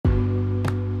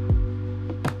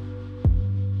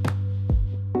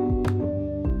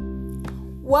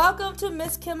Welcome to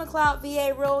Miss Kim McLeod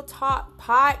VA Real Talk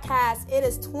Podcast. It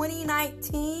is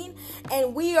 2019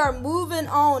 and we are moving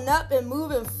on up and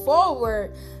moving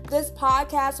forward. This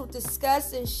podcast will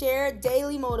discuss and share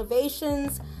daily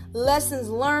motivations, lessons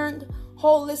learned,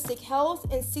 holistic health,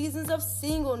 and seasons of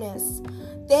singleness.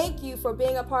 Thank you for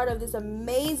being a part of this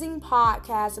amazing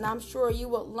podcast, and I'm sure you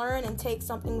will learn and take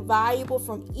something valuable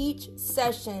from each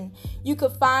session. You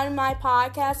can find my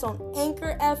podcast on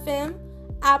Anchor FM,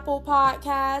 Apple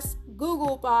Podcasts,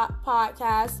 Google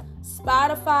Podcasts,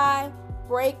 Spotify,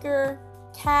 Breaker,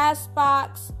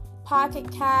 Castbox,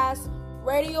 Pocket Cast,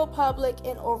 Radio Public,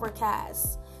 and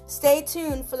Overcast. Stay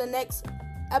tuned for the next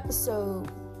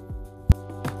episode.